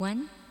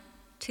1,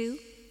 2,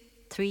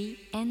 3,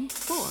 and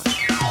 4.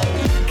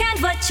 Count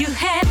what you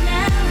have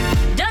now.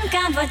 Don't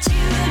count what you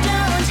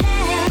don't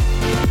have.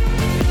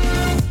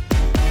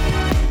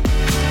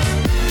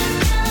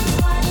 Count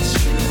what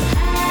you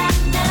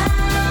have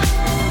now.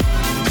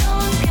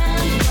 Don't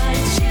count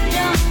what you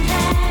don't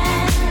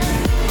have.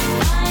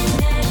 Find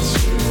that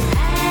you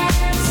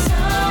have so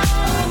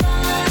much.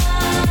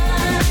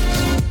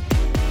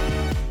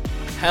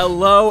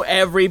 Hello,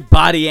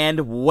 everybody,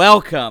 and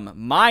welcome.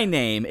 My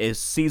name is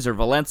Cesar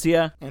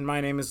Valencia, And my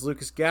name is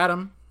Lucas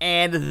Gaddam.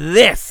 and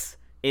this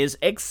is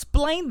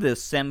Explain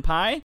This,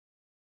 Senpai.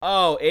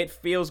 Oh, it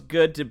feels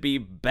good to be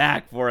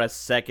back for a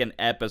second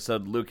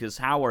episode. Lucas,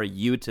 how are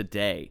you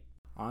today?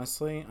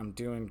 Honestly, I'm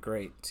doing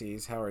great,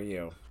 C's. How are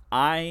you?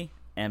 I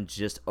am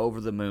just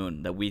over the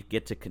moon that we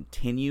get to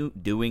continue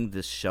doing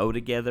this show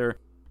together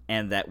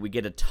and that we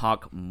get to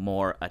talk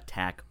more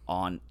Attack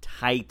on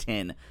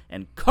Titan.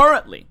 And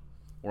currently,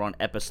 we're on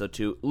episode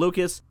 2.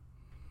 Lucas,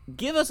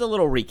 give us a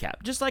little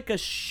recap. Just like a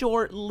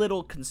short,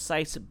 little,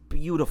 concise,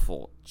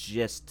 beautiful,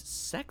 just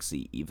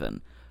sexy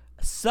even,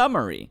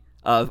 summary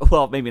of,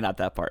 well, maybe not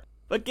that part,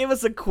 but give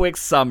us a quick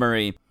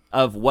summary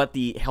of what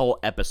the whole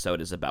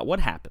episode is about. What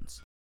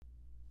happens?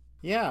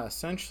 Yeah,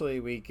 essentially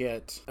we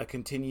get a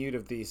continued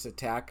of these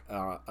Attack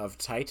of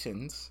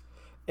Titans.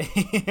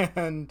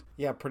 And,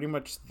 yeah, pretty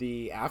much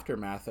the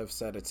aftermath of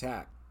said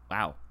attack.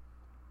 Wow.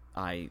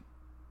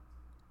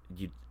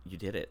 You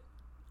did it.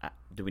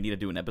 Do we need to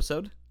do an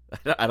episode?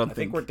 I don't I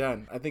think we're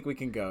done. I think we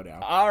can go now.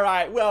 All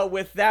right. Well,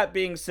 with that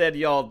being said,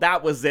 y'all,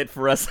 that was it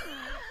for us.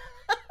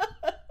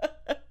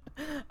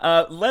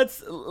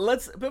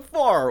 Let's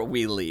before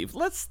we leave,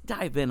 let's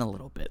dive in a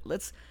little bit.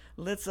 Let's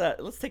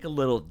take a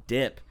little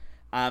dip.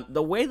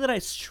 The way that I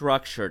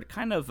structured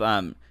kind of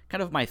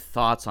my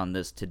thoughts on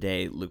this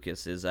today,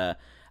 Lucas, is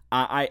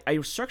I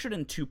structured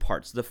in two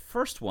parts. The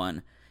first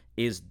one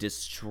is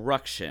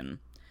destruction,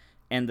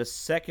 and the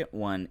second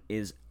one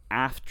is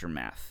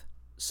aftermath.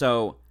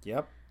 So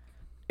Yep.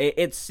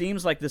 it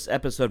seems like this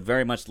episode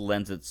very much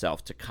lends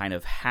itself to kind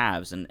of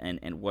halves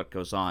and what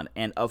goes on.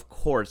 And of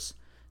course,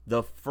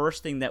 the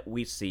first thing that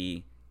we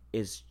see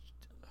is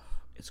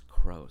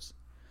crows.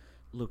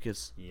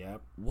 Lucas,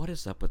 Yep. what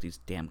is up with these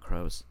damn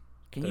crows?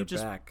 Can They're you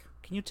just back.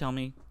 Can you tell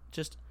me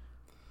just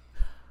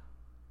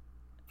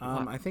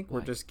I think we're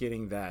why? just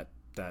getting that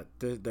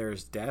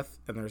there's death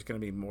and there's going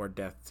to be more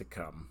death to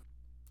come.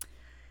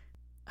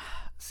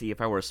 See, if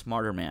I were a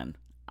smarter man,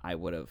 I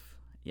would have,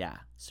 yeah,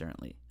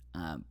 certainly.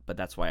 But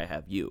that's why I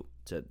have you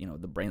to,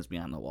 the brains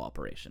behind the wall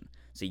operation.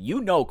 See,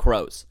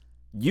 crows.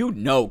 You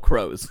know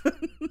crows.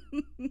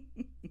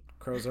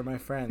 Crows are my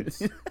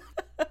friends.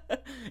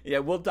 Yeah,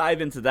 we'll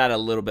dive into that a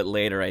little bit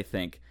later, I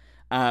think.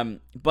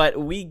 But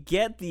we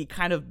get the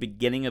kind of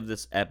beginning of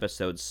this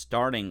episode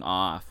starting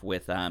off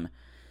with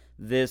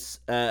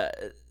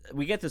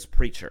we get this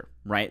preacher,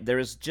 right? There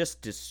is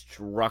just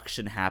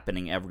destruction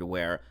happening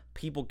everywhere,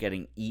 people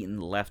getting eaten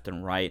left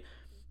and right.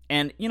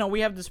 And,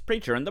 we have this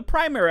preacher, and the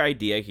primary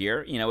idea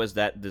here, is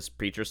that this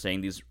preacher saying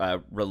these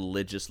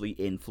religiously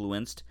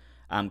influenced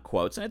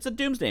quotes, and it's a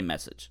doomsday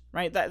message,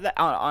 right? That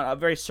on a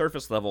very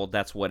surface level,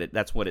 that's what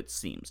it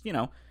seems,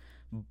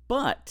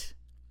 But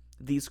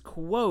these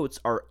quotes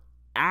are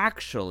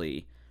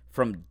actually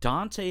from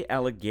Dante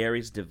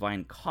Alighieri's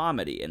Divine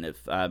Comedy, and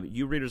if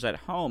you readers at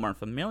home aren't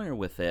familiar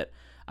with it,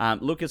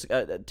 Lucas,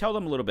 tell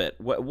them a little bit.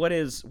 What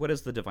is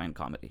the Divine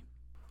Comedy?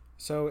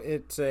 So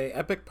it's a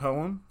epic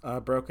poem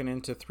broken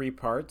into 3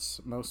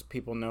 parts. Most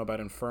people know about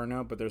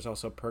Inferno, but there's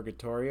also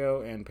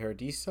Purgatorio and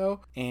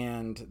Paradiso.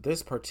 And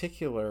this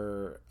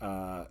particular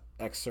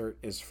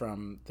excerpt is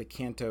from the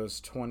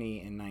cantos 20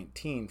 and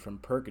 19 from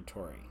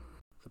Purgatory.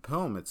 The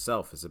poem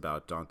itself is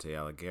about Dante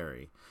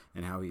Alighieri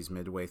and how he's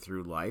midway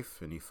through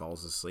life and he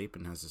falls asleep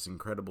and has this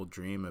incredible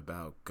dream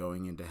about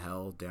going into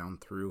hell, down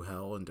through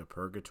hell into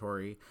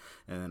purgatory,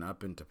 and then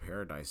up into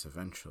paradise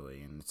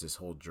eventually. And it's this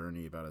whole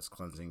journey about his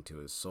cleansing to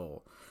his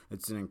soul.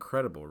 It's an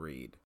incredible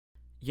read.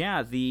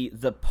 Yeah, the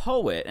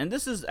poet, and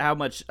this is how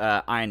much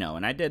I know,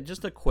 and I did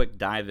just a quick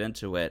dive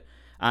into it.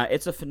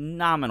 It's a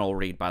phenomenal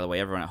read, by the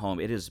way, everyone at home.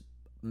 It is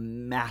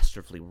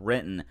masterfully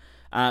written.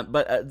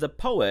 But the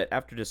poet,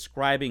 after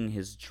describing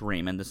his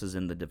dream, and this is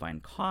in the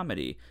Divine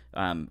Comedy,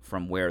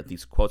 from where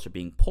these quotes are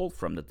being pulled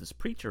from that this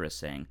preacher is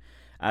saying,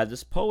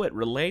 this poet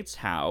relates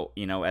how,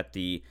 at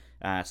the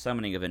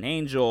summoning of an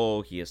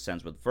angel, he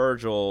ascends with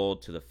Virgil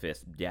to the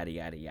 5th, yada,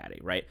 yada, yada,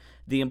 right?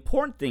 The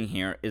important thing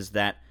here is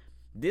that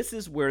this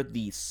is where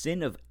the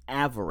sin of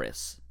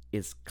avarice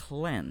is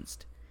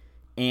cleansed.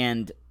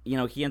 And,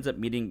 he ends up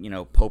meeting,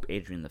 Pope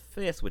Adrian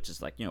V, which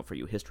is like, for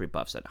you history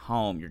buffs at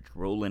home, you're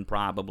drooling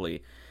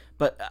probably.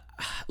 But,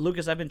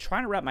 Lucas, I've been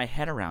trying to wrap my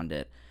head around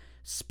it.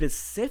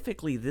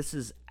 Specifically, this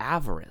is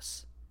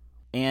avarice.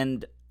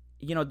 And,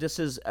 this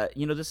is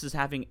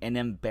having an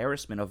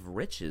embarrassment of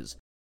riches.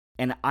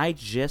 And I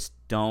just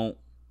don't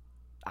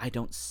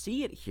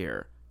see it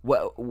here.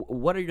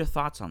 What are your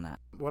thoughts on that?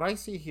 What I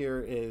see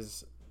here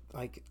is,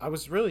 I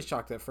was really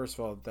shocked that, first of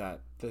all,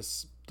 that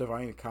this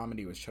Divine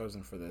Comedy was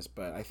chosen for this,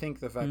 but I think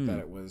the fact that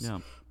it was yeah.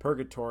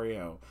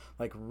 Purgatorio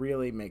like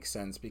really makes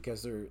sense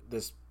because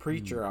this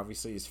preacher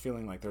obviously is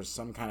feeling like there's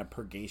some kind of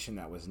purgation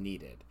that was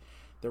needed.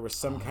 There was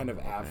some kind of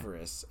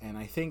avarice, and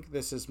I think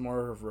this is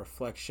more of a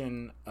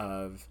reflection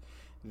of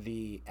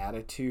the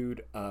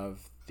attitude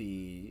of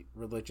the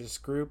religious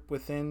group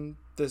within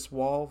this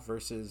wall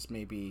versus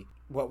maybe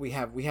what we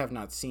have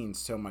not seen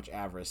so much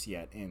avarice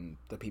yet in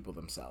the people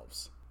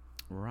themselves.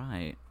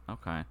 Right.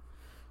 Okay.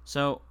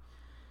 So,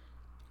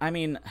 I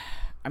mean,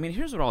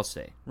 here's what I'll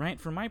say. Right,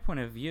 from my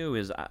point of view,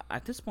 is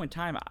at this point in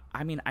time,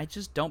 I mean, I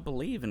just don't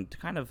believe, and to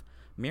kind of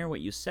mirror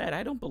what you said,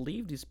 I don't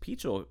believe these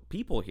people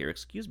here,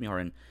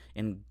 are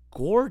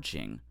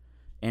engorging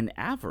in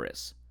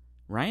avarice.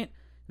 Right.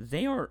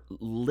 They are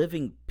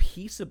living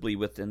peaceably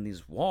within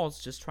these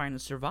walls, just trying to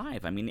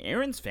survive. I mean,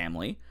 Aaron's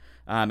family,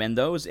 and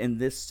those in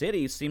this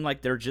city seem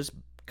like they're just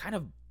kind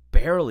of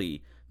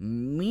barely,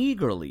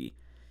 meagerly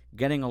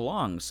getting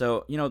along.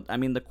 So, I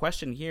mean, the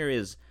question here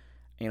is,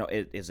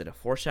 is it a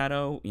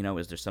foreshadow?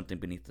 Is there something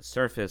beneath the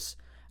surface?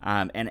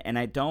 And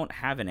I don't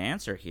have an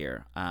answer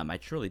here. I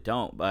truly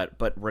don't.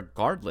 But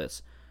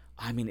regardless,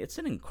 I mean, it's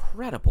an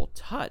incredible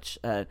touch.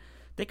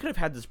 They could have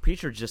had this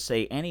preacher just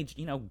say any,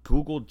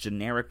 Google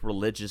generic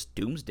religious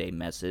doomsday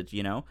message,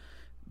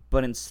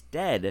 but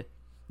instead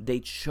they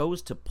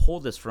chose to pull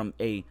this from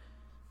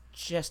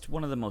just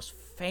one of the most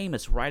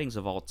famous writings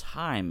of all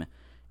time,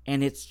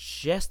 and it's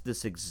just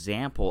this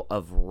example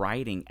of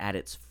writing at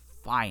its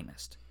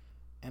finest.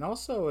 And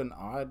also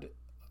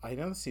I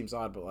know this seems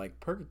odd, but like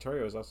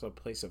Purgatorio is also a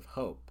place of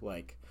hope.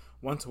 Like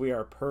once we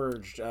are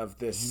purged of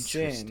this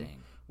sin,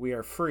 we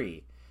are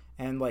free.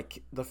 And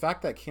like the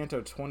fact that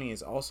Canto 20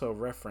 is also a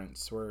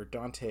reference where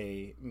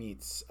Dante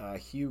meets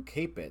Hugh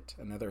Capet,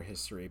 another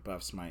history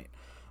buffs might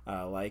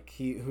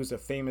who's a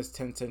famous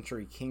 10th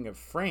century king of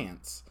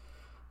France,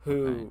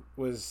 who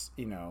was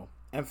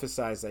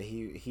emphasized that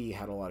he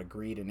had a lot of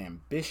greed and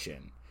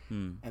ambition,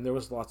 and there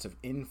was lots of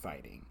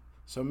infighting.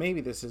 So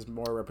maybe this is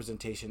more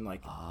representation,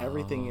 like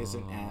everything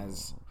isn't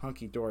as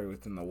hunky-dory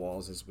within the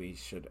walls as we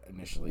should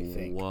initially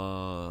think.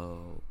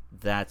 Whoa,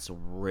 that's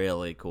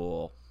really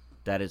cool.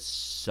 That is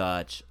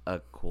such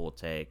a cool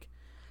take.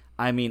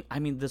 I mean,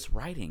 this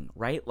writing,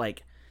 right?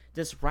 Like,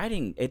 this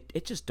writing,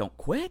 it just don't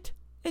quit.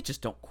 It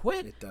just don't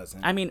quit. It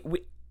doesn't. I mean,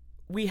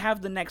 we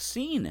have the next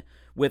scene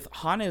with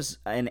Hannes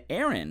and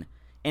Aaron,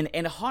 and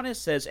Hannes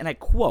says, and I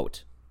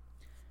quote,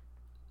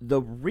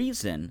 "The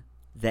reason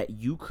that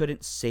you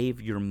couldn't save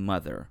your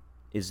mother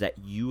is that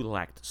you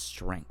lacked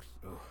strength.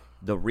 Ugh.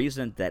 The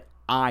reason that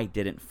I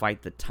didn't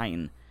fight the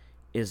Titan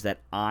is that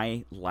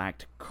I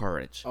lacked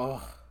courage."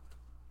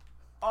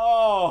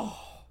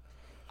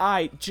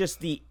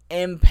 The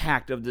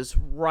impact of this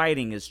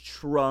writing is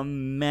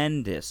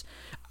tremendous.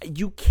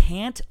 You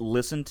can't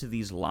listen to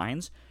these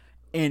lines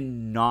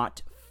and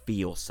not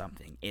feel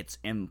something. It's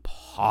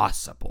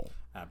impossible.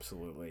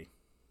 Absolutely.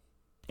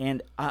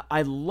 And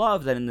I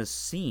love that in this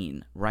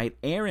scene, right,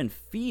 Aaron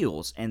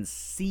feels and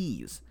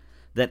sees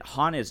that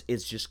Hannes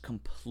is just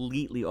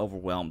completely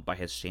overwhelmed by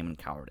his shame and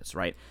cowardice,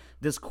 right?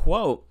 This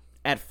quote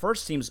at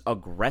first seems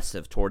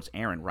aggressive towards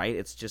Aaron, right?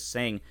 It's just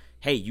saying,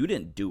 hey, you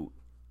didn't do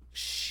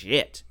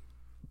shit.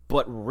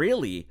 But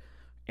really,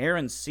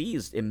 Aaron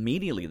sees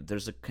immediately that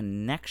there's a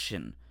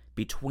connection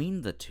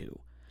between the two.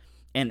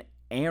 And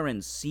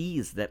Aaron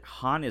sees that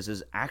Hannes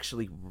is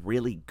actually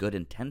really good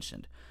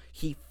intentioned.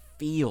 He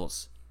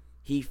feels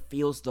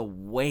the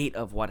weight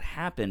of what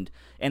happened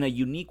in a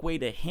unique way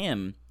to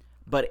him,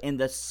 but in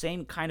the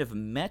same kind of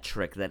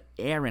metric that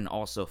Aaron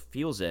also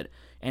feels it.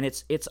 And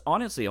it's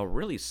honestly a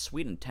really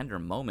sweet and tender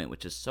moment,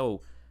 which is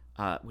so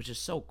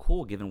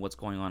cool given what's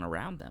going on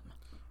around them.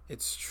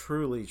 It's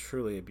truly,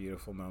 truly a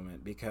beautiful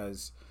moment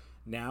because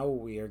now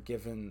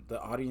the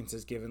audience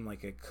is given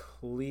like a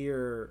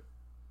clear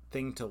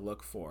thing to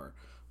look for.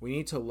 We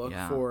need to look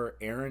for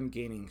Aaron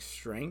gaining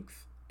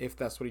strength, if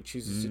that's what he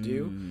chooses to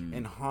do,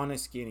 and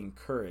Hannes gaining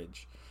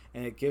courage.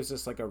 And it gives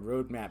us like a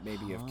roadmap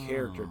maybe of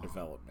character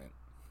development.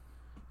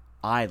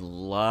 I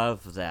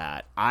love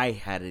that. I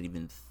hadn't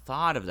even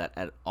thought of that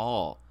at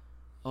all.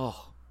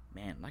 Oh,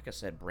 man, like I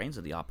said, brains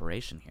of the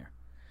operation here.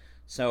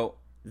 So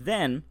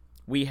then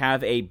we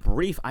have a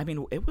brief,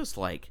 it was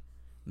like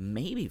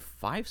maybe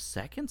 5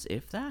 seconds,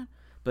 if that,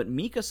 but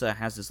Mikasa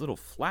has this little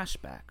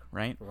flashback,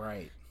 right?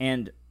 Right.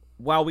 And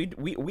while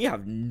we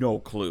have no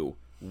clue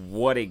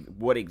what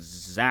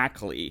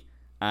exactly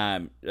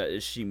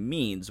she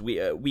means,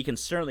 we can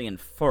certainly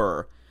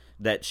infer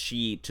that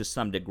she, to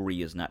some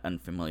degree, is not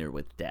unfamiliar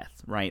with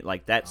death, right?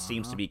 Like, that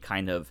seems to be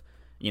kind of,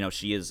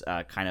 she is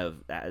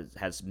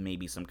has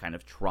maybe some kind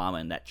of trauma,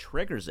 and that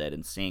triggers it,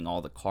 and seeing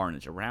all the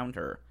carnage around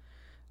her.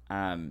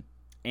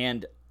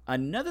 And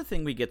another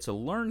thing we get to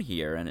learn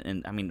here,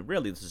 and I mean,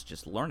 really, this is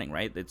just learning,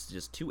 right? It's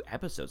just 2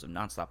 episodes of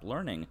nonstop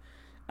learning.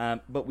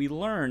 But we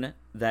learn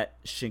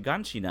that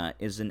Shiganshina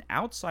is an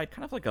outside,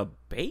 kind of like a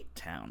bait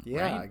town,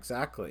 Yeah, right?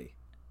 exactly.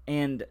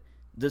 And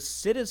the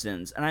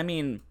citizens, and I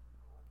mean,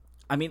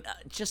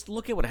 just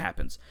look at what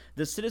happens.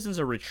 The citizens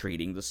are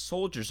retreating. The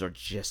soldiers are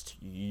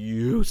just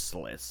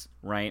useless,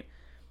 right?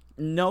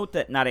 Note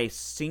that not a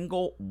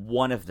single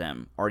one of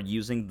them are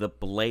using the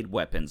blade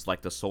weapons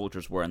like the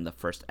soldiers were in the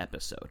first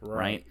episode,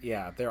 right?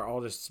 Yeah, they're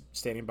all just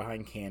standing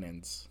behind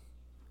cannons.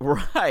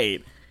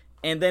 Right.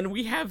 And then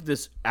we have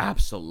this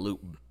absolute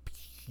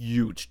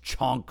huge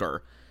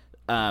chonker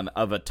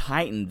of a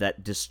Titan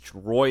that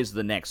destroys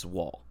the next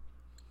wall.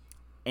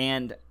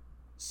 And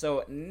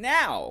so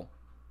now,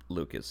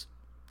 Lucas,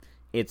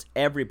 it's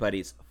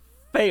everybody's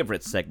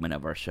favorite segment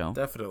of our show.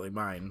 Definitely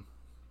mine.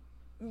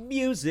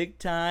 Music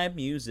time,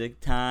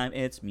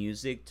 it's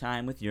music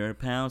time with your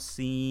pal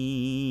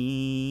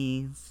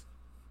C's.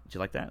 Did you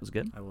like that? It was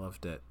good? I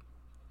loved it.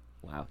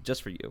 Wow,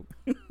 just for you.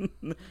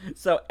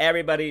 So,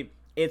 everybody,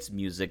 it's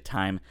music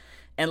time.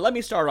 And let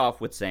me start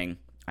off with saying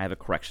I have a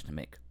correction to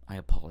make. I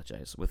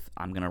apologize.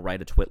 I'm going to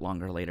write a twit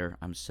longer later.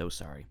 I'm so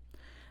sorry.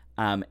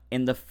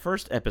 In the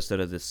first episode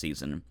of this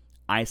season,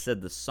 I said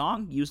the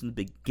song used in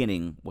the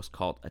beginning was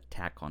called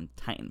Attack on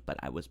Titan, but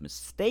I was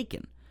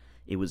mistaken.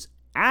 It was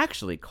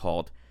actually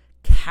called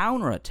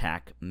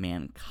Counterattack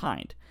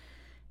Mankind.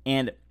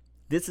 And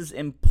this is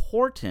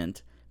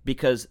important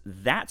because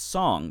that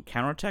song,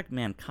 Counterattack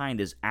Mankind,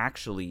 is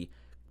actually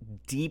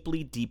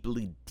deeply,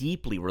 deeply,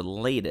 deeply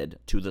related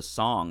to the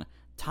song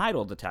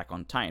titled Attack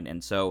on Titan.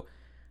 And so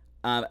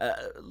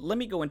let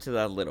me go into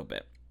that a little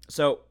bit.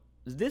 So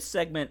this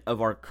segment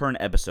of our current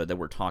episode that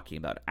we're talking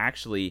about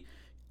actually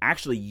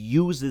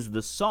uses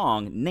the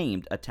song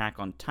named Attack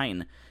on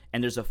Titan,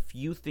 and there's a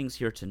few things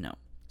here to know.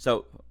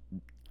 So,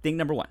 thing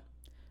number one,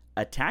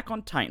 Attack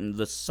on Titan,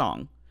 the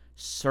song,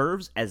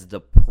 serves as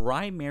the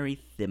primary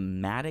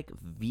thematic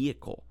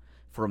vehicle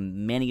for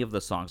many of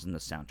the songs in the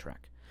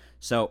soundtrack.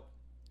 So,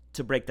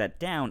 to break that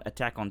down,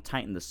 Attack on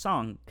Titan, the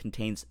song,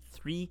 contains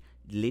 3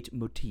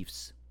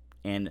 leitmotifs.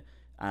 And,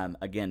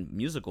 again,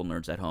 musical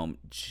nerds at home,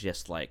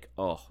 just like,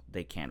 oh,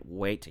 they can't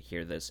wait to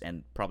hear this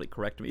and probably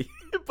correct me,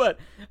 but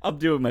I'm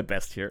doing my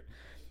best here.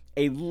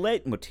 A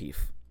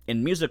leitmotif,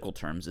 in musical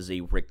terms, is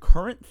a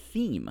recurrent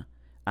theme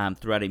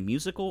throughout a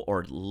musical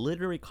or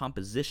literary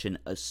composition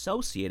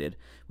associated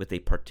with a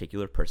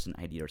particular person,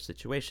 idea, or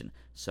situation.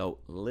 So,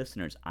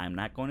 listeners, I'm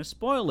not going to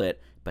spoil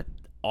it, but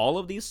all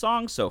of these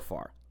songs so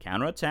far,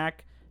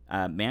 Counterattack,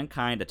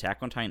 Mankind, Attack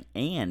on Titan,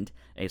 and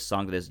a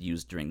song that is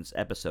used during this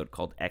episode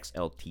called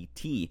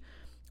XLTT,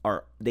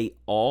 they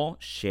all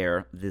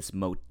share this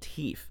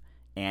motif.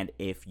 And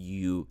if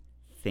you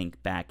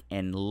think back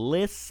and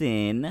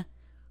listen,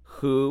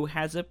 who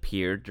has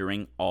appeared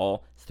during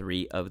all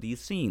 3 of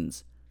these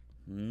scenes?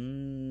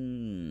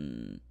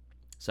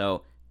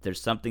 So there's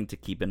something to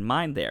keep in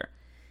mind there.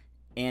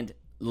 And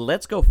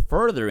let's go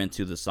further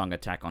into the song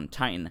Attack on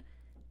Titan.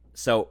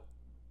 So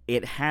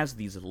it has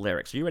these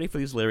lyrics. Are you ready for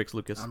these lyrics,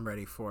 Lucas? I'm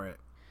ready for it.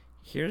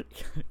 Here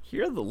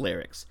are the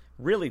lyrics.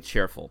 Really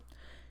cheerful.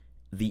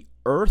 The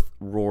earth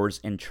roars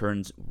and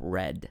turns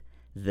red.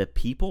 The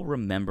people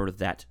remember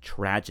that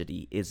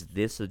tragedy. Is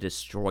this a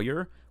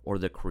destroyer or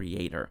the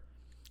creator?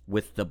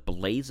 With the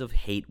blaze of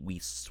hate we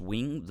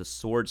swing the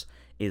swords.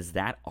 Is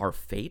that our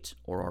fate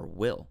or our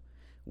will?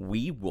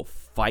 We will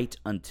fight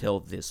until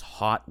this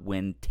hot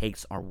wind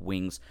takes our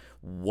wings.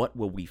 What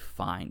will we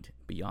find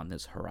beyond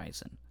this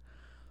horizon?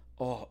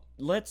 Oh,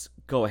 let's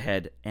go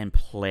ahead and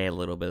play a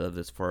little bit of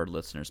this for our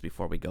listeners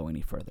before we go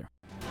any further.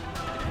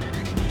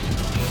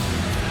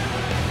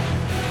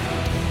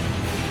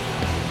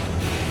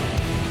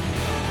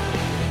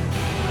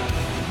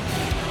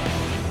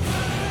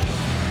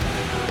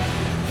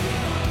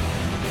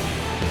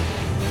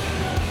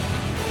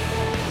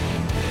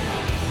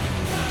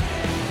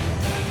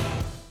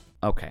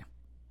 Okay,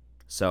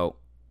 so,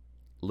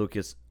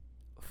 Lucas,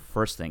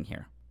 first thing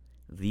here.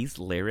 These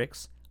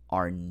lyrics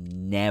are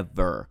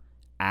never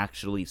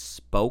actually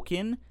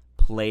spoken,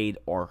 played,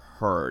 or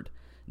heard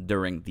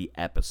during the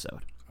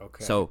episode.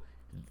 Okay. So,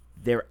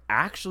 they're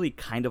actually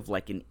kind of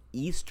like an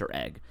Easter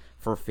egg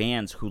for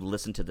fans who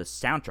listen to the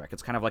soundtrack.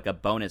 It's kind of like a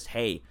bonus,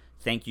 hey,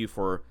 thank you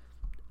for,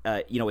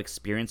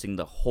 experiencing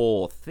the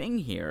whole thing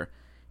here.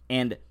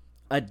 And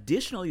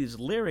additionally, these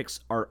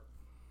lyrics are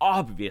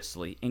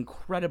obviously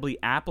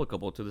incredibly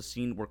applicable to the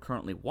scene we're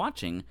currently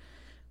watching,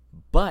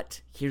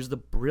 but here's the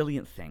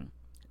brilliant thing.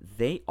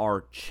 They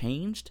are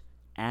changed,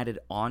 added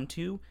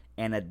onto,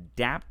 and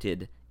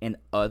adapted in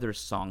other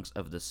songs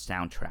of the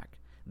soundtrack.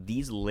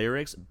 These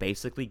lyrics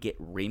basically get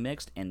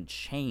remixed and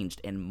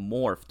changed and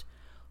morphed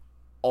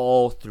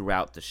all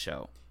throughout the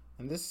show.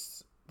 And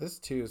this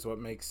too is what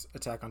makes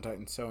Attack on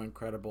Titan so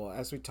incredible.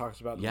 As we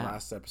talked about in the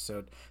last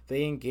episode,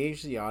 they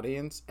engage the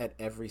audience at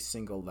every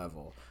single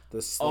level.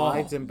 The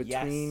slides in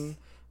between,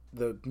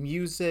 the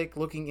music,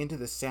 looking into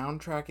the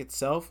soundtrack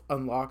itself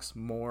unlocks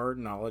more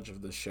knowledge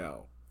of the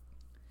show.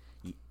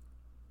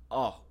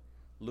 Oh,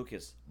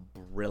 Lucas,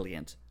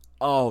 brilliant.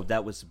 Oh,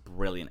 that was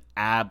brilliant.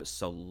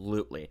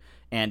 Absolutely.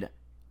 And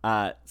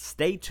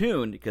stay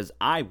tuned because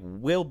I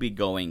will be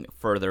going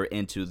further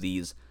into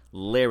these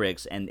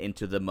lyrics and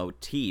into the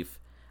motif.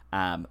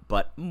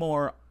 But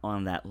more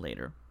on that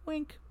later.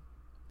 Wink.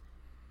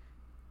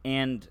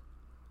 And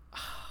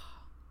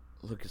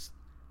Lucas,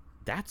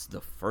 that's the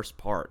first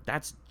part.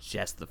 That's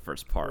just the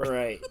first part.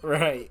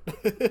 Right.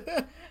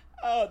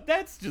 Oh,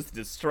 that's just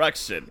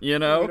destruction, you We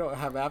know? don't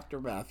have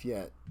Aftermath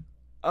yet.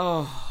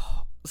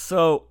 Oh,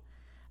 so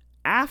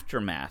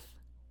Aftermath,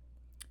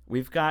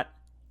 we've got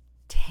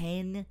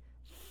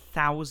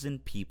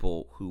 10,000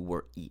 people who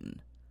were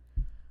eaten.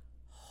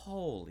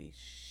 Holy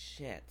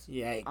shit.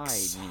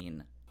 Yikes. I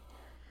mean,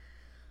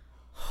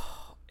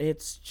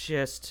 it's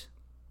just,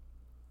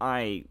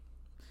 when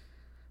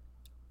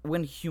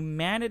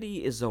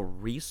humanity is a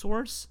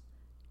resource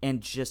and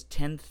just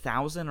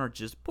 10,000 are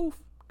just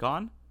poof,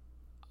 gone.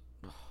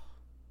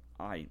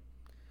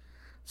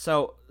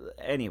 So,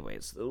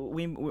 anyways,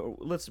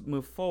 let's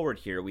move forward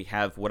here. We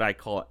have what I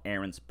call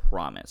Aaron's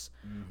promise.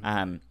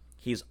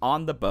 He's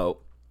on the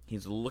boat.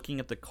 He's looking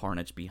at the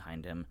carnage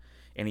behind him,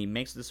 and he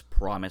makes this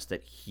promise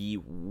that he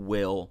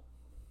will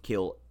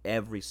kill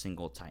every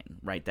single Titan.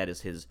 Right? That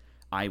is his.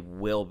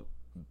 I'm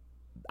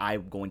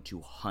going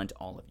to hunt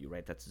all of you.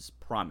 Right? That's his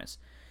promise.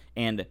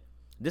 And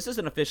this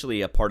isn't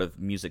officially a part of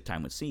Music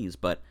Time with C's,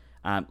 but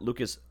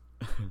Lucas,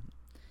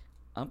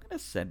 I'm gonna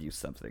send you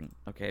something.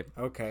 Okay.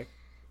 Okay.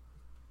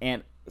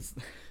 And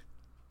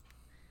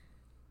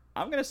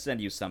I'm going to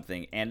send you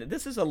something, and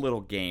this is a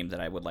little game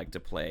that I would like to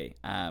play,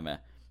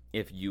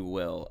 if you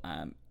will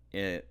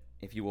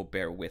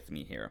bear with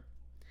me here.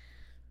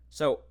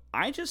 So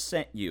I just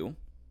sent you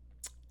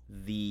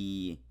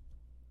the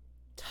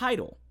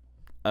title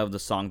of the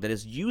song that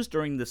is used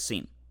during the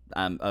scene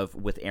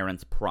with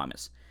Aaron's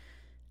promise.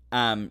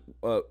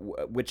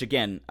 Which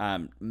again,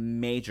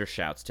 major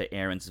shouts to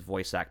Aaron's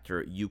voice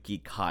actor Yuki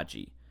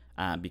Kaji.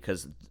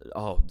 Because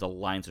the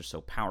lines are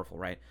so powerful,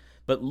 right?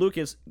 But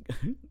Lucas,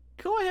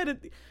 go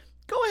ahead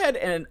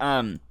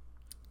and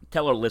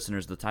tell our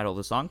listeners the title of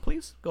the song,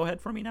 please. Go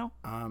ahead for me now.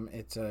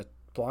 It's a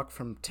block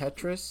from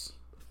Tetris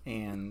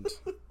and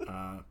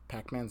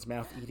Pac-Man's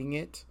mouth eating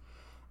it.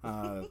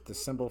 The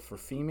symbol for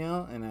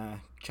female and a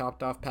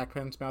chopped off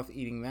Pac-Man's mouth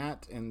eating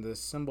that, and the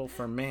symbol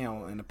for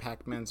male and a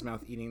Pac-Man's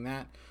mouth eating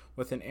that,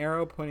 with an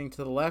arrow pointing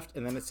to the left,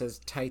 and then it says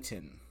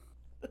Titan.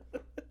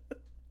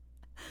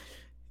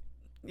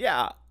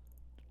 Yeah,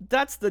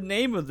 that's the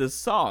name of this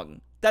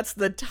song. That's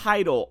the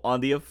title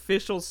on the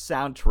official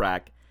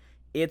soundtrack.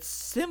 It's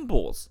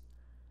symbols.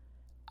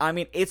 I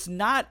mean, it's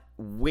not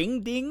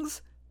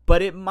wingdings,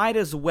 but it might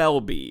as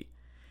well be.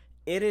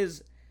 It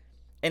is,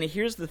 and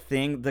here's the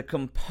thing, the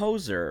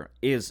composer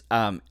is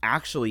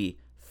actually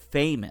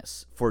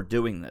famous for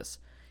doing this.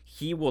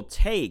 He will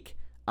take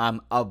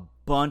a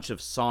bunch of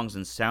songs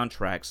and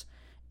soundtracks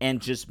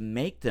and just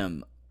make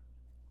them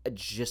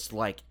just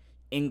like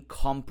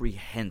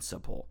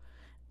incomprehensible.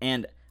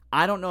 And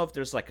I don't know if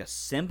there's like a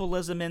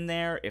symbolism in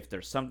there, if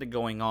there's something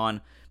going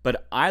on,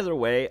 but either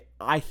way,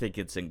 I think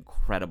it's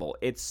incredible.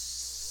 It's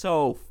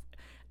so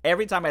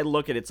every time I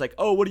look at it, it's like,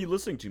 oh, what are you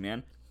listening to,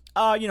 man?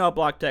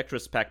 Block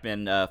Tetris,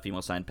 Pac-Man,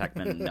 female sign,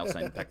 Pac-Man, male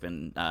sign,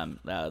 Pac-Man,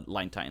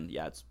 line Titan.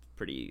 Yeah,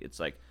 it's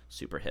like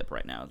super hip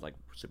right now. It's like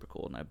super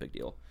cool, not a big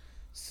deal.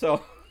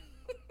 So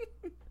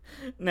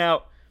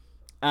now,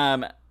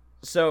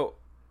 so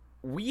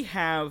we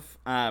have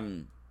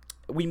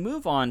we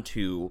move on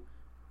to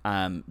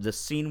the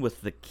scene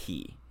with the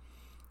key,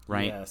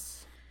 right?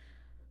 Yes.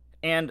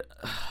 And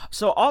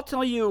so I'll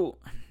tell you,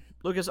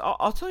 Lucas,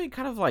 I'll tell you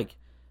kind of like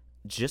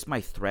just my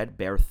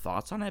threadbare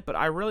thoughts on it, but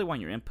I really want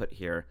your input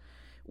here.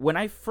 When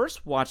I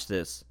first watched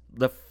this,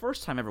 the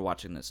first time ever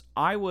watching this,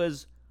 I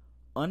was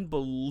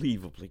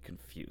unbelievably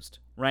confused,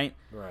 right?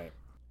 Right.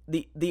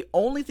 The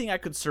only thing I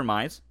could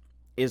surmise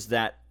is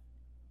that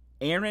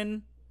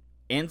Aaron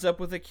ends up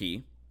with a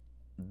key,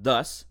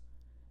 thus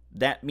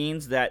that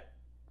means that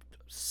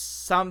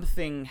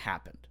something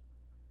happened.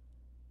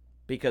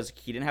 Because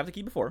he didn't have the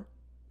key before,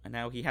 and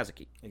now he has a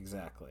key.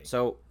 Exactly.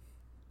 So,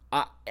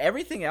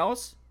 everything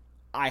else,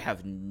 I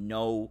have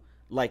no...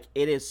 Like,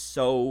 it is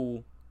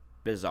so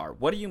bizarre.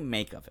 What do you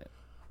make of it?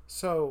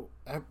 So,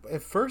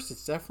 at first,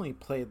 it's definitely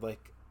played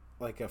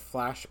like a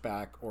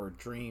flashback or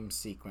dream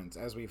sequence,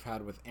 as we've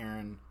had with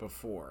Aaron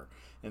before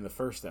in the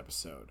first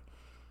episode.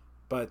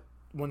 But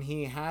when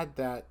he had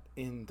that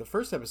in the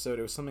first episode,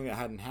 it was something that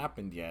hadn't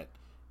happened yet,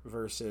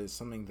 versus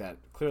something that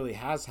clearly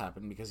has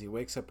happened because he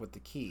wakes up with the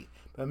key.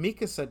 But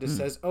Mikasa just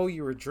says, "Oh,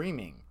 you were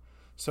dreaming."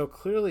 So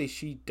clearly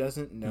she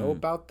doesn't know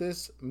about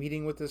this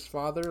meeting with his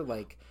father.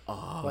 Like,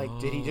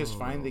 did he just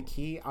find the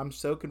key? I'm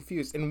so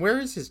confused. And where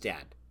is his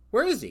dad?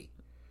 Where is he?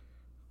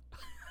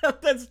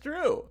 That's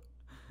true.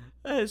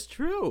 That is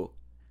true.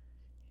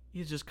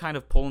 He's just kind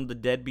of pulling the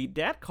deadbeat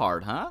dad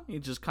card, huh? He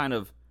just kind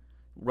of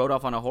rode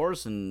off on a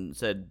horse and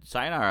said,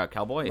 "Sayonara,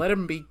 cowboy." Let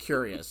him be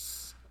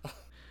curious.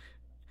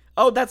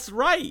 Oh, that's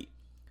right.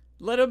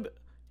 Let him.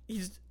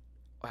 He's.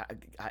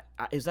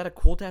 Is that a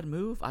cool dad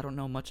move? I don't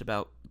know much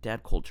about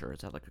dad culture. Is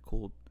that like a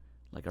cool,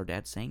 like our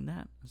dad saying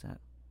that? Is that?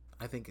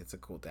 I think it's a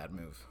cool dad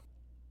move.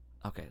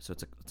 Okay, so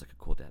it's like a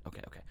cool dad.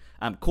 Okay.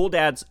 Cool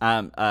dads.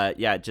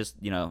 Yeah,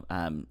 just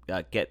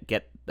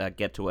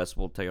get to us.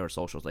 We'll tell you our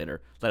socials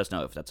later. Let us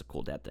know if that's a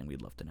cool dad thing.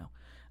 We'd love to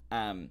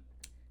know.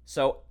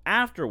 So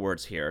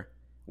afterwards here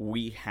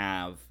we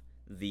have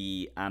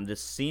the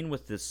scene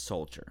with this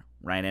soldier,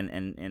 right?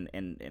 And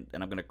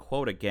I'm gonna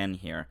quote again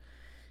here.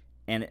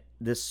 And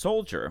this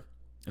soldier,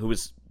 who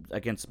is,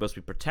 again, supposed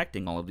to be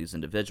protecting all of these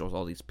individuals,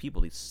 all these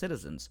people, these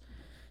citizens,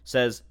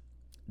 says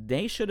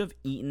they should have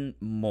eaten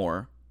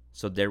more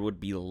so there would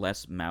be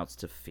less mouths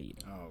to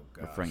feed, Oh,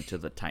 gosh. referring to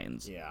the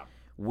Titans. Yeah.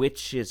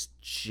 Which is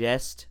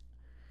just...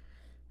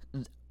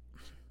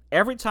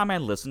 Every time I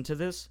listen to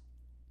this,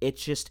 it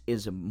just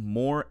is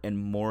more and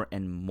more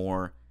and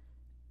more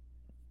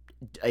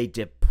a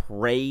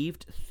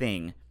depraved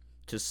thing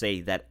to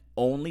say that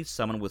only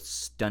someone with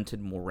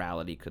stunted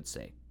morality could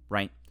say,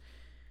 right?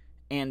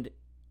 And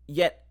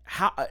yet,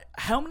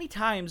 how many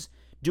times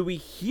do we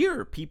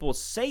hear people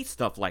say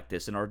stuff like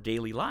this in our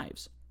daily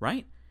lives,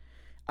 right?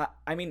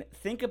 I mean,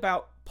 think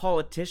about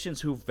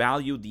politicians who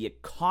value the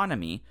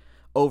economy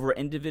over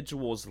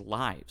individuals'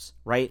 lives,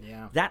 right?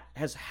 Yeah. That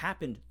has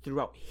happened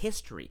throughout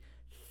history,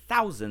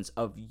 thousands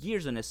of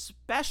years, and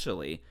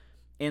especially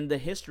in the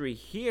history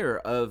here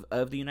of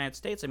the United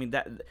States. I mean,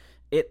 that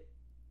it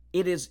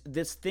is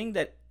this thing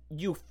that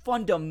you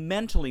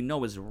fundamentally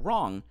know is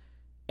wrong,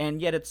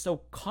 and yet it's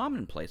so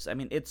commonplace. I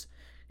mean, it's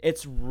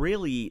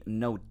really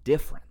no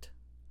different.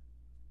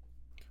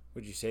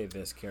 Would you say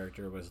this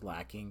character was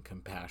lacking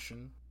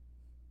compassion?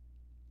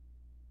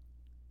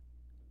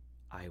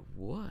 I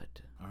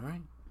would. All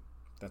right.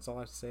 That's all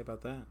I have to say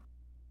about that.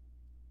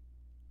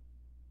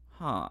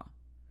 Huh.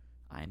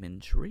 I'm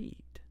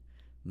intrigued.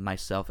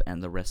 Myself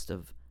and the rest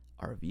of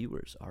our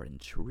viewers are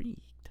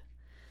intrigued.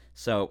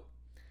 So,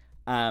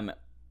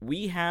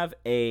 we have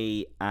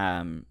a,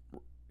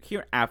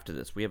 here after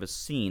this, we have a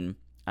scene,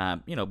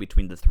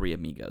 between the three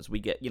amigos. We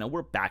get,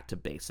 we're back to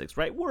basics,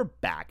 right? We're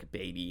back,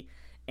 baby.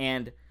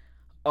 And,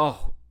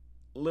 oh,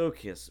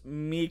 Lucas,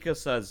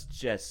 Mikasa's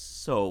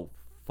just so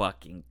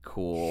fucking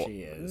cool.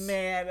 She is.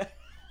 Man.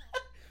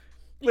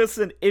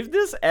 Listen, if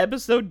this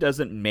episode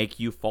doesn't make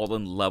you fall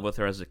in love with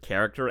her as a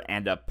character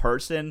and a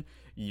person,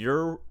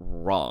 you're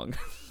wrong.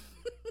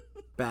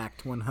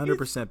 Backed.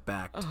 100%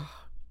 backed.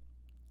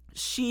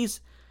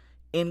 She's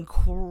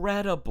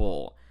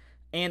incredible.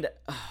 And,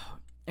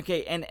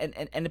 okay,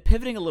 and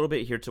pivoting a little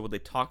bit here to what they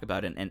talk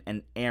about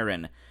and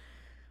Eren.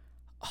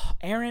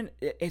 Eren,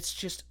 it's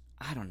just,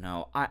 I don't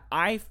know.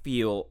 I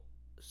feel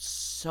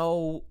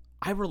so,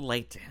 I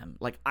relate to him.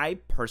 Like, I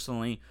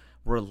personally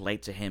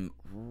relate to him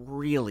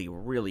really,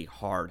 really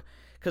hard.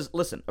 Because,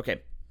 listen,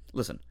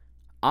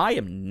 I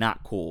am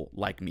not cool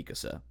like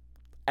Mikasa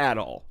at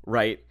all,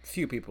 right?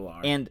 Few people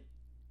are. And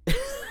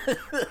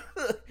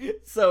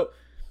so,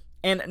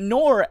 and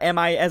nor am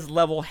I as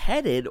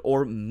level-headed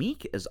or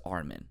meek as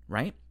Armin,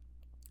 right?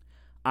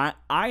 I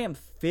am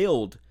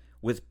filled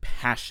with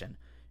passion,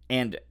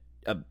 and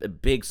a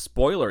big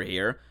spoiler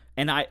here,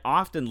 and I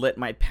often let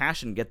my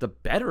passion get the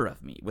better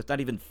of me without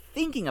even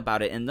thinking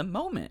about it in the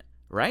moment,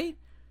 right?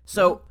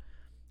 So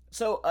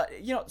to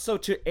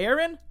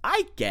Eren,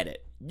 I get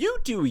it. You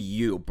do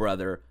you,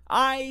 brother.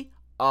 I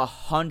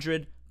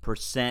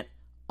 100%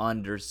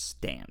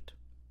 understand.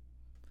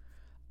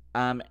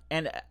 But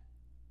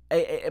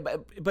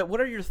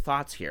what are your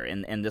thoughts here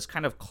in this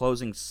kind of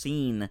closing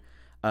scene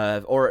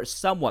or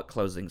somewhat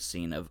closing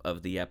scene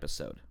of the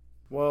episode?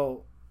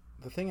 Well,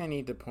 the thing I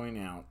need to point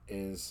out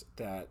is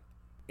that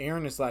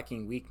Eren is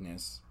lacking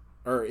weakness,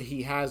 or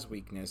he has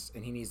weakness,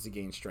 and he needs to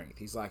gain strength.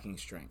 He's lacking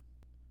strength.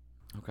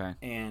 Okay.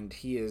 And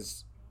he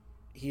is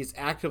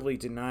actively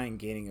denying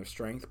gaining of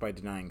strength by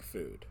denying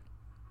food.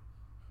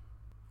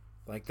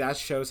 Like, that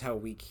shows how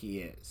weak he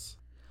is.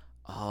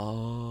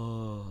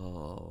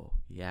 Oh,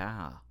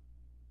 yeah.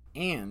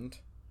 And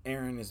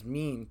Eren is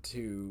mean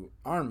to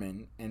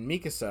Armin, and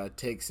Mikasa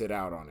takes it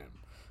out on him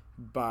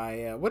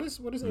by what does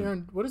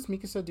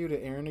Mikasa do to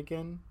Eren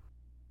again?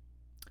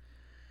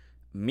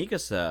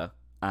 Mikasa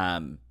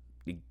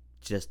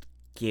just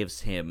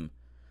gives him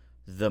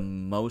the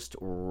most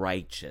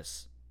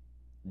righteous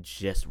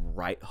just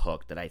right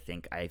hook that I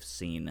think I've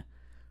seen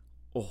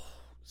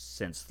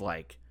since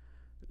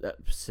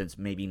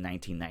maybe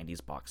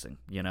 1990s boxing,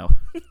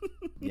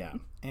 Yeah.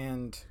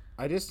 And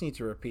I just need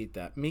to repeat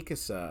that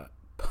Mikasa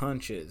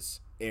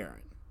punches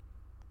Eren.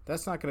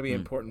 That's not going to be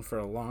important for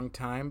a long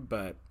time,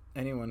 but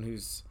anyone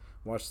who's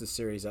watched the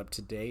series up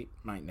to date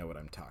might know what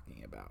I'm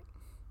talking about.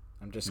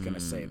 I'm just going to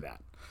say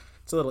that.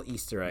 It's a little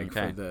Easter egg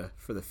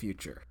for the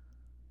future.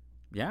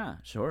 Yeah,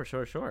 sure.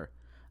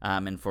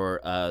 And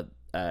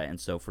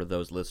so for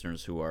those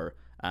listeners who are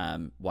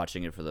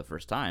watching it for the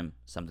first time,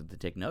 something to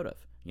take note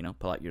of.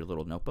 Pull out your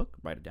little notebook,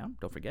 write it down.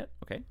 Don't forget.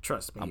 Okay.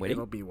 Trust me, I'm waiting.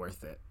 It'll be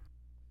worth it.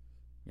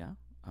 Yeah,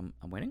 I'm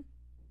waiting.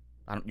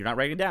 You're not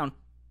writing it down.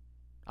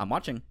 I'm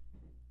watching.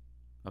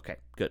 Okay,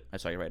 good. I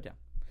saw you write it down.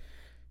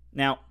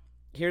 Now,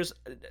 here's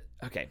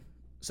okay.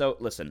 So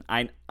listen,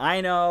 I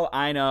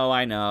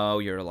know.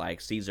 You're like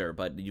Caesar,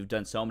 but you've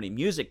done so many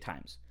music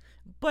times.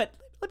 But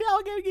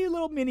I'll give you a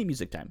little mini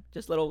music time.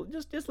 Just little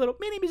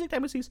mini music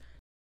time with Caesar.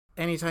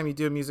 Anytime you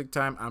do a music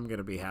time, I'm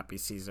gonna be happy,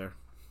 Caesar.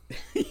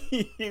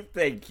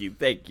 Thank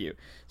you.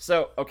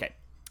 So, okay.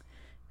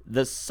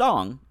 The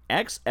song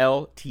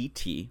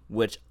XLTT,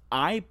 which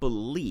I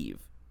believe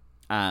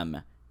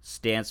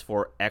stands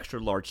for Extra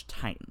Large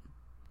Titan.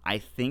 I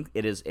think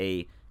it is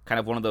a kind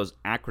of one of those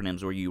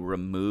acronyms where you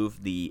remove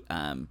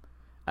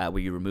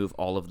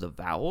all of the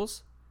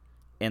vowels,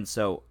 and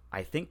so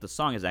I think the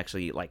song is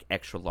actually like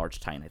extra large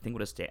tiny. I think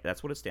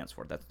that's what it stands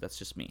for. That's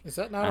just me. Is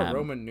that not a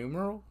Roman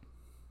numeral?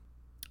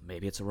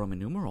 Maybe it's a Roman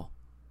numeral.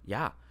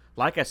 Yeah.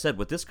 Like I said,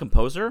 with this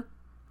composer,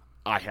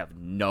 I have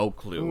no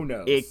clue. Who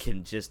knows?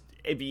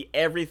 It'd be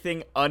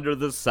everything under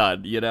the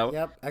sun, you know?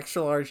 Yep,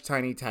 extra large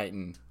tiny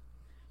titan.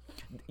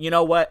 You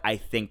know what? I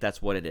think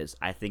that's what it is.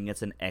 I think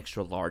it's an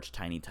extra large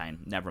tiny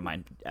titan. Never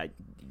mind.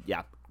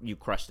 Yeah, you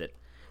crushed it.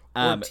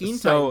 Or Teen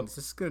Titans.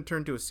 This is going to turn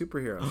into a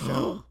superhero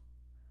show.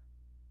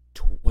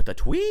 What a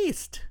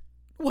twist!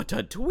 What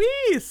a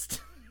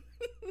twist!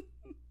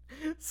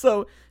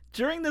 So,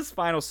 during this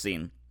final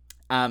scene,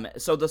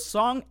 so the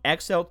song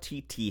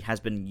XLTT has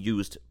been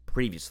used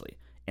previously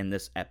in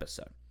this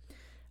episode.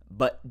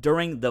 But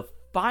during the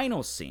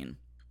final scene,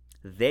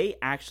 they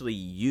actually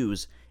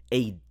use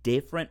a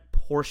different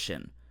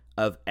portion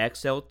of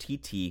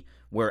XLTT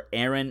where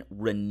Eren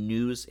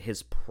renews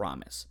his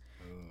promise.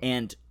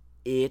 And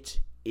it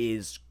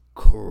is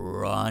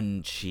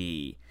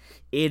crunchy.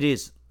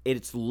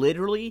 It's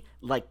literally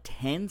like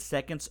 10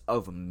 seconds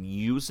of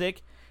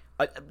music.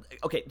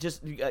 Okay,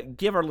 just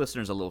give our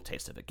listeners a little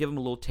taste of it. Give them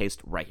a little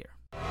taste right here.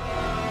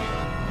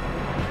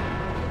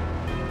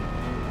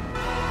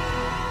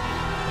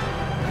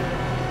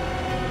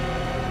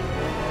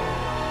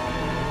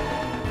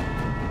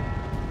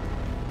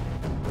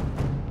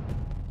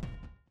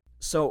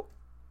 So,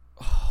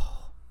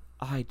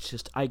 I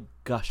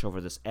gush over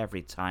this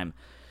every time.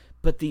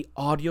 But the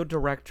audio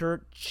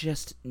director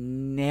just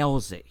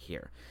nails it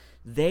here.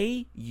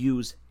 They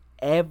use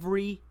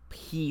every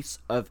piece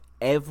of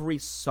every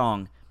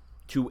song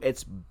to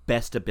its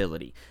best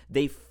ability.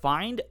 They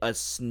find a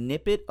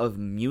snippet of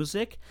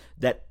music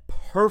that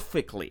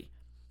perfectly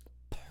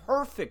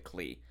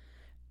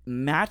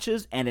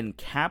matches and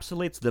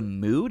encapsulates the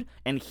mood.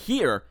 And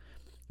here,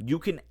 you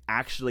can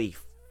actually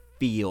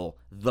feel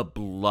the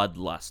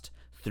bloodlust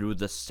through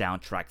the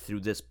soundtrack,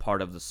 through this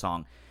part of the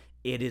song.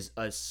 It is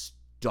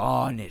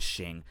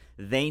astonishing.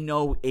 They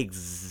know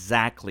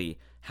exactly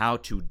how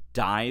to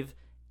dive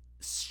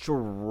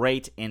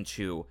straight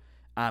into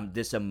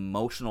this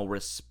emotional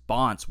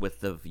response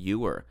with the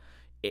viewer.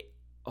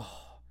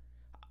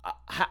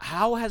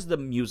 How has the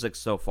music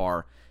so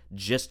far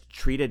just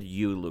treated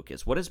you,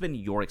 Lucas? What has been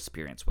your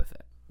experience with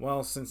it?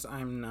 Well, since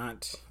I'm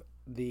not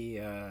the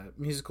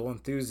musical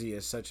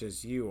enthusiast such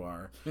as you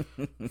are,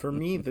 for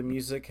me, the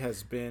music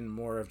has been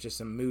more of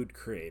just a mood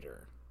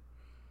creator.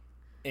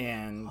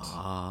 And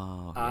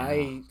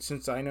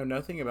since I know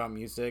nothing about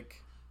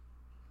music,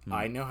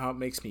 I know how it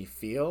makes me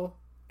feel.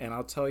 And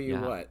I'll tell you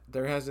what,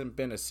 there hasn't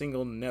been a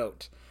single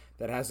note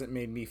that hasn't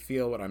made me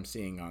feel what I'm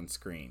seeing on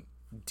screen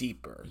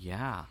deeper.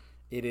 Yeah.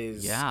 It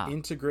is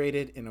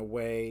integrated in a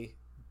way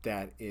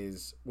that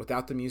is,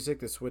 without the music,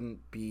 this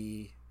wouldn't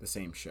be the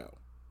same show.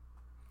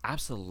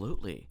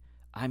 Absolutely.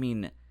 I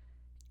mean,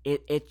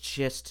 it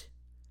just,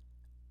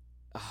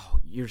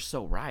 you're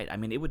so right. I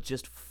mean, it would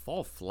just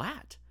fall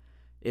flat.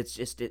 It's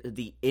just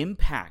the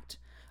impact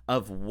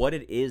of what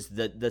it is,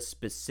 the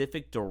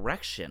specific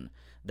direction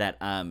that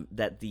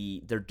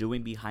they're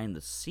doing behind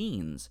the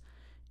scenes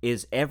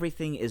is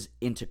everything is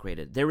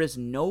integrated. There is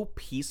no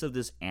piece of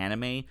this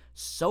anime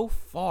so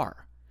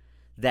far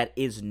that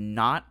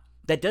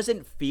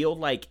doesn't feel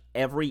like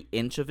every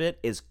inch of it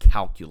is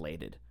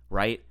calculated,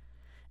 right?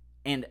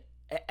 And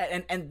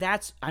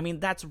that's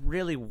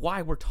really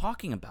why we're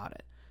talking about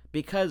it,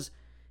 because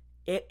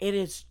it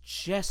is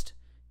just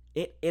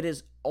it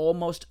is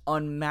almost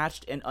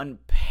unmatched and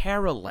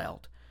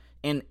unparalleled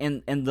in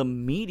the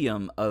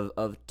medium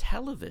of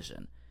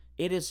television.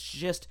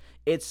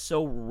 It's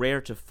so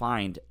rare to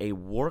find a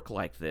work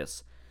like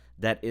this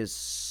that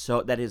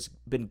has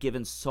been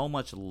given so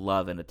much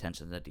love and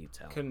attention to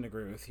detail. Couldn't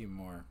agree with you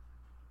more.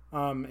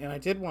 And I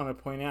did want to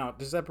point out,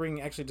 does that bring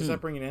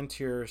it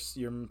into your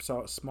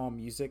small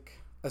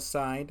music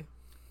aside?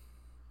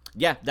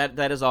 Yeah,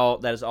 that is all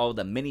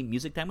the mini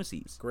music time with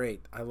C's.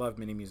 Great. I love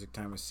mini music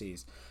time with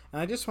C's.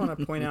 And I just want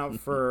to point out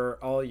for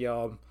all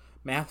y'all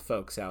math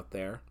folks out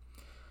there,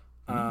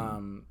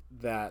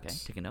 that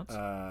taking notes.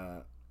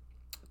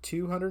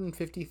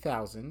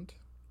 250,000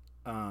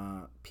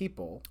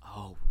 people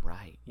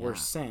were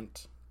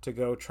sent to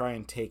go try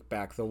and take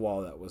back the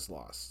wall that was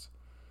lost.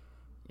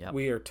 Yep.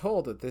 We are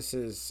told that this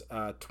is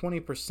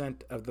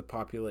 20% of the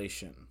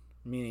population,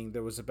 meaning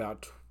there was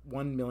about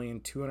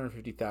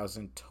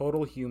 1,250,000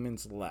 total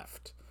humans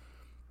left.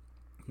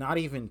 Not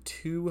even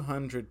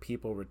 200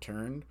 people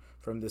returned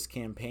from this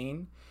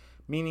campaign,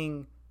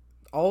 meaning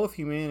all of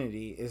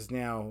humanity is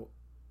now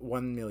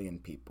 1 million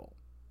people.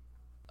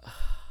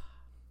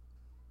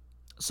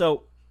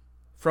 So,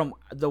 from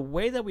the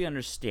way that we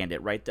understand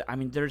it, right? I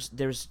mean, there's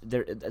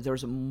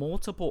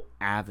multiple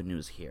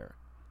avenues here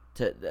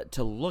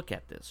to look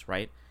at this,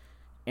 right?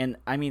 And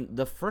I mean,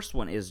 the first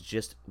one is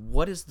just,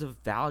 what is the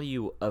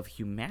value of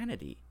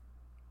humanity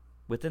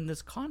within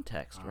this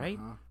context, right?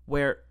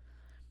 Where,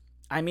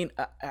 I mean,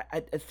 I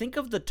think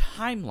of the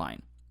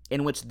timeline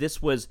in which this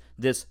quote,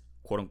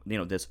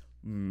 this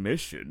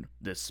mission,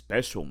 this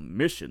special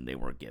mission they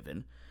were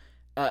given,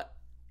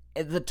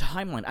 the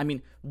timeline. I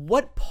mean,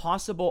 what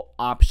possible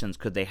options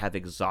could they have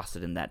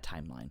exhausted in that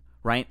timeline,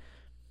 right?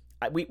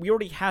 We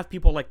already have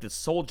people like the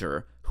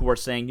soldier who are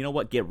saying, you know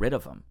what, get rid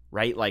of him,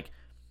 right? Like,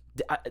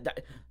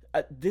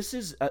 this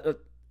is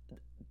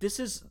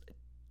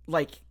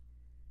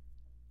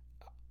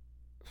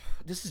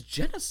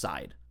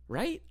genocide,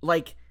 right?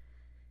 Like,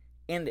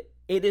 and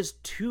it is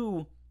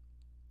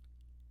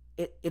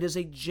it is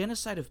a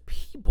genocide of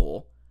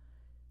people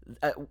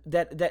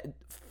that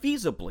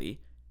feasibly,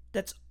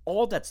 that's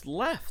all that's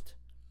left.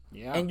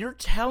 Yeah. And you're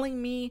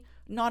telling me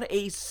not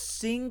a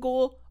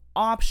single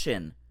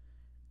option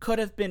could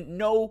have been,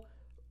 no,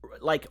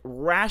 like,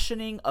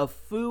 rationing of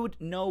food,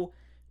 no,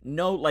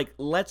 like,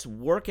 let's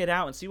work it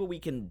out and see what we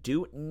can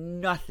do.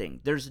 Nothing.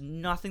 There's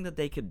nothing that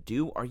they could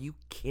do. Are you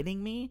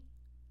kidding me?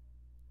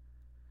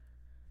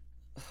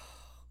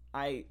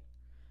 I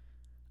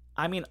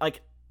mean,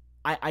 like,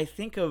 I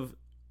think of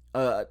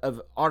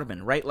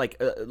Ottoman, right?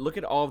 Like, look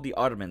at all of the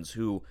Ottomans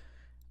who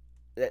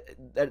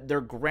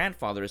their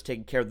grandfather is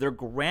taking care of. Their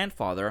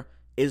grandfather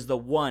is the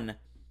one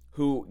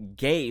who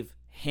gave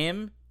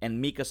him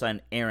and Mikasa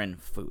and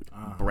Eren food,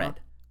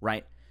 bread,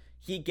 right?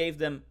 He gave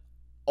them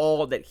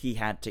all that he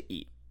had to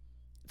eat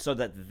so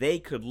that they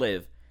could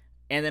live.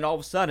 And then all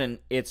of a sudden,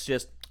 it's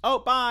just, oh,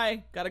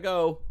 bye, gotta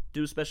go,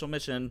 do special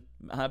mission,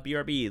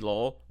 BRB,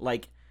 lol.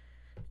 Like,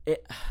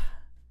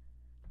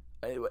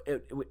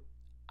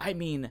 I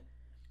mean,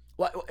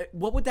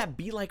 what would that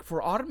be like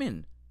for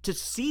Ottoman to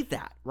see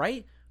that,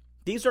 right?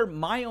 These are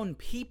my own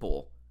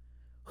people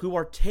who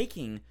are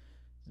taking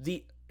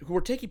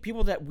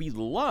people that we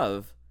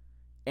love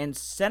and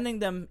sending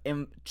them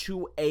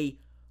to a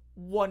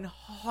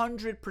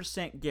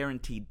 100%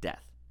 guaranteed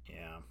death.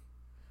 Yeah.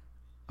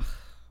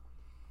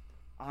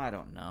 I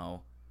don't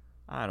know.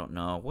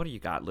 What do you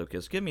got,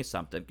 Lucas? Give me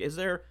something.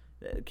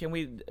 Can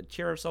we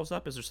cheer ourselves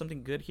up? Is there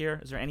something good here?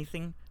 Is there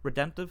anything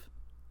redemptive?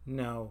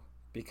 No,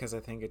 because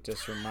I think it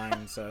just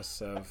reminds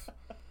us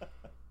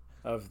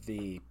of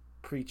the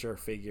preacher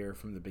figure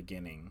from the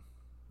beginning.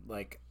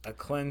 Like, a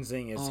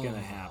cleansing is going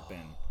to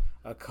happen.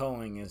 A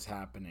culling is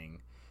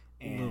happening.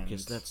 And,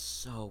 Lucas, that's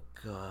so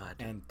good.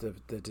 And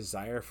the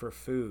desire for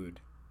food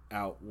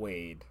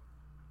outweighed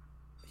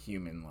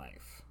human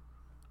life.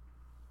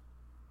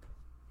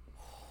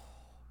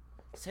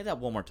 Say that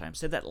one more time.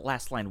 Say that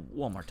last line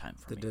one more time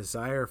for me. The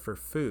desire for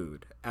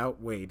food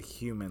outweighed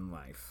human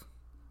life.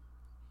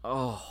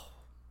 Oh,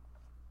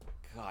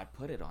 God,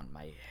 put it on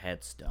my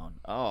headstone.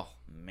 Oh,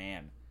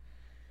 man.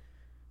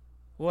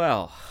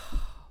 Well,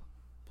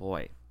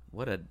 boy,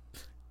 what a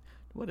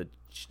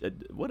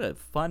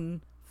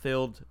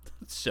fun-filled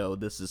show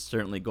this is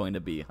certainly going to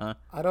be, huh?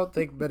 I don't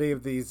think many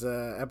of these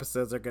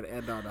episodes are going to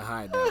end on a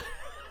high note.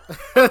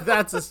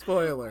 That's a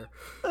spoiler.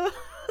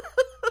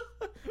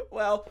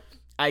 Well,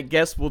 I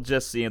guess we'll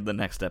just see in the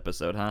next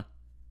episode, huh?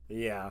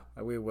 Yeah,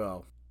 we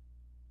will.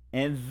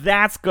 And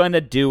that's going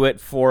to do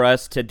it for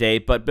us today.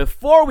 But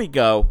before we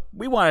go,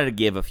 we wanted to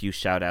give a few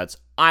shout-outs.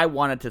 I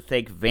wanted to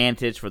thank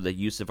Vantage for the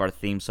use of our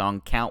theme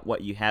song, Count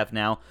What You Have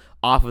Now,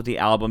 off of the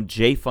album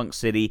J-Funk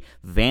City,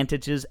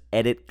 Vantage's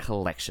Edit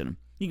Collection.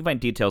 You can find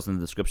details in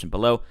the description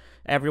below.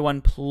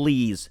 Everyone,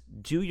 please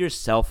do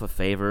yourself a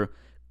favor.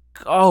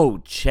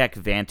 Go check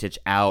Vantage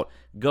out.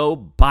 Go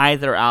buy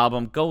their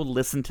album. Go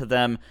listen to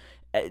them.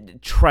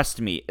 Trust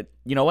me.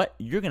 You know what?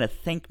 You're going to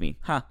thank me.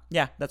 Huh?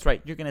 Yeah, that's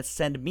right. You're going to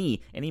send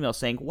me an email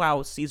saying,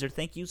 wow, Caesar,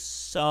 thank you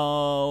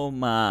so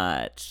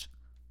much.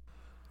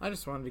 I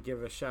just wanted to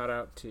give a shout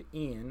out to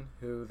Ian,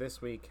 who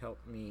this week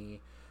helped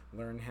me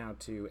learn how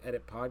to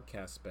edit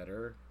podcasts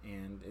better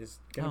and is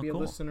going to be a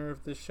listener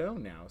of the show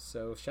now.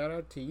 So shout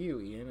out to you,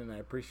 Ian, and I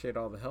appreciate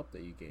all the help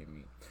that you gave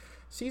me.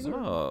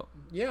 Caesar,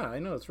 yeah, I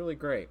know, it's really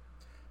great.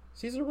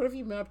 Caesar, what have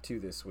you been up to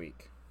this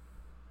week?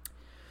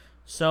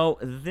 So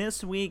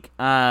this week,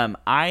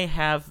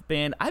 I've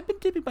been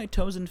dipping my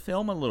toes in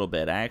film a little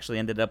bit. I actually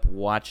ended up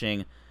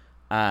watching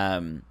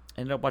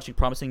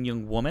Promising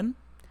Young Woman,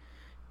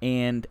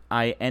 and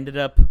I ended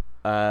up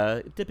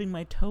dipping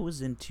my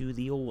toes into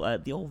the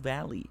old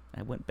valley.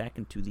 I went back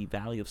into the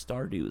Valley of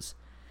Stardews,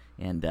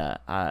 and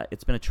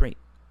it's been a treat.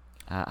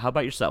 How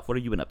about yourself? What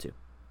have you been up to?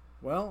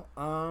 Well,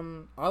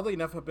 oddly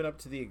enough, I've been up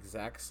to the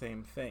exact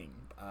same thing.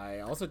 I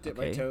also dipped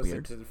my toes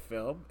into the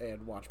film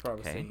and watched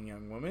Promising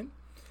Young Woman.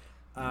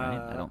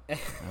 Right. I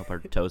hope our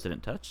toes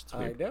didn't touch. It's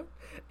weird. I know.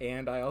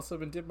 And I also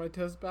been dipping my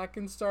toes back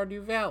in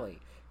Stardew Valley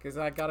because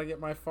I got to get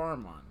my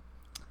farm on.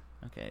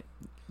 Okay.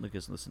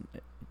 Lucas, listen.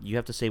 You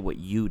have to say what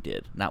you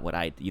did, not what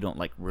I did. You don't,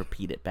 like,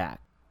 repeat it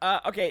back.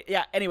 Okay,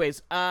 yeah,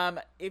 anyways,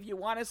 if you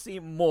want to see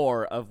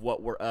more of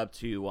what we're up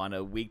to on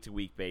a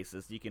week-to-week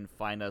basis, you can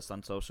find us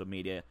on social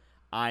media.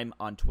 I'm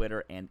on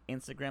Twitter and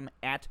Instagram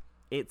at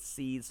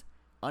 @itsees_CEEZ.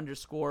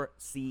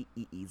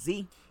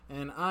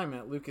 And I'm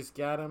at Lucas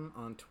Gaddam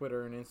on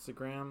Twitter and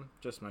Instagram.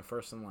 Just my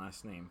first and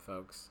last name,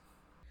 folks.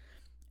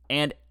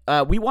 And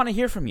we want to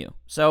hear from you.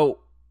 So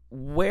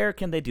where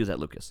can they do that,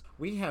 Lucas?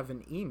 We have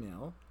an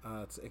email.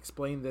 It's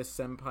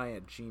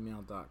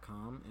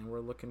explainthissenpai@gmail.com, and we're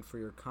looking for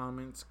your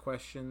comments,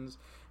 questions,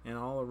 and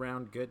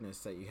all-around goodness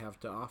that you have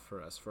to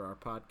offer us for our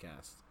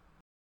podcast.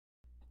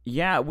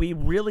 Yeah, we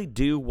really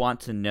do want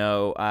to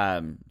know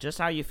just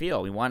how you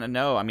feel. We want to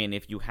know, I mean,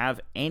 if you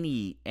have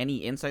any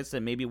insights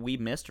that maybe we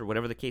missed or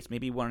whatever the case,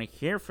 maybe we want to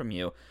hear from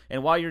you.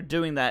 And while you're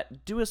doing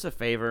that, do us a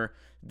favor.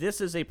 This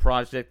is a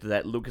project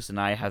that Lucas and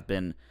I have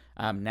been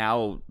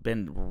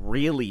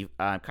really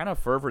kind of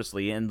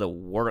fervorously in the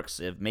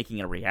works of making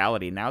it a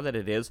reality. Now that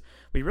it is,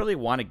 we really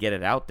want to get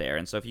it out there.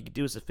 And so if you could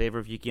do us a favor,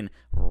 if you can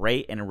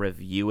rate and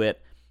review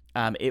it,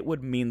 it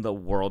would mean the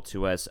world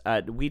to us.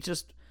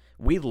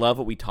 We love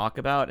what we talk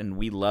about, and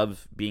we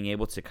love being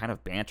able to kind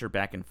of banter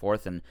back and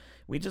forth, and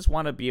we just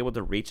want to be able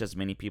to reach as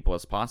many people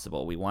as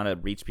possible. We want to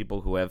reach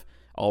people who have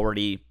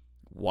already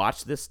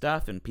watched this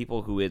stuff and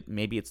people who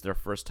maybe it's their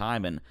first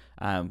time, and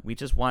we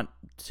just want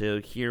to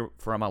hear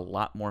from a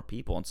lot more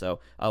people. And so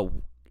a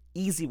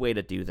easy way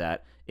to do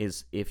that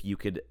is if you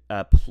could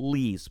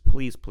please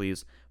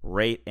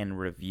rate and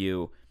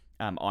review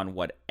on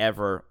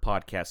whatever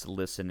podcast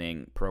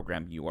listening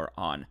program you are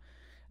on.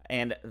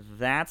 And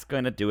that's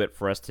going to do it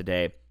for us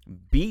today.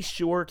 Be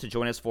sure to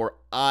join us for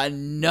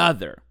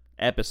another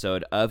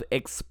episode of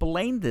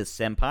Explain This,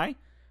 Senpai.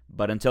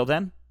 But until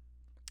then,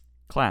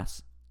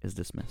 class is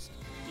dismissed.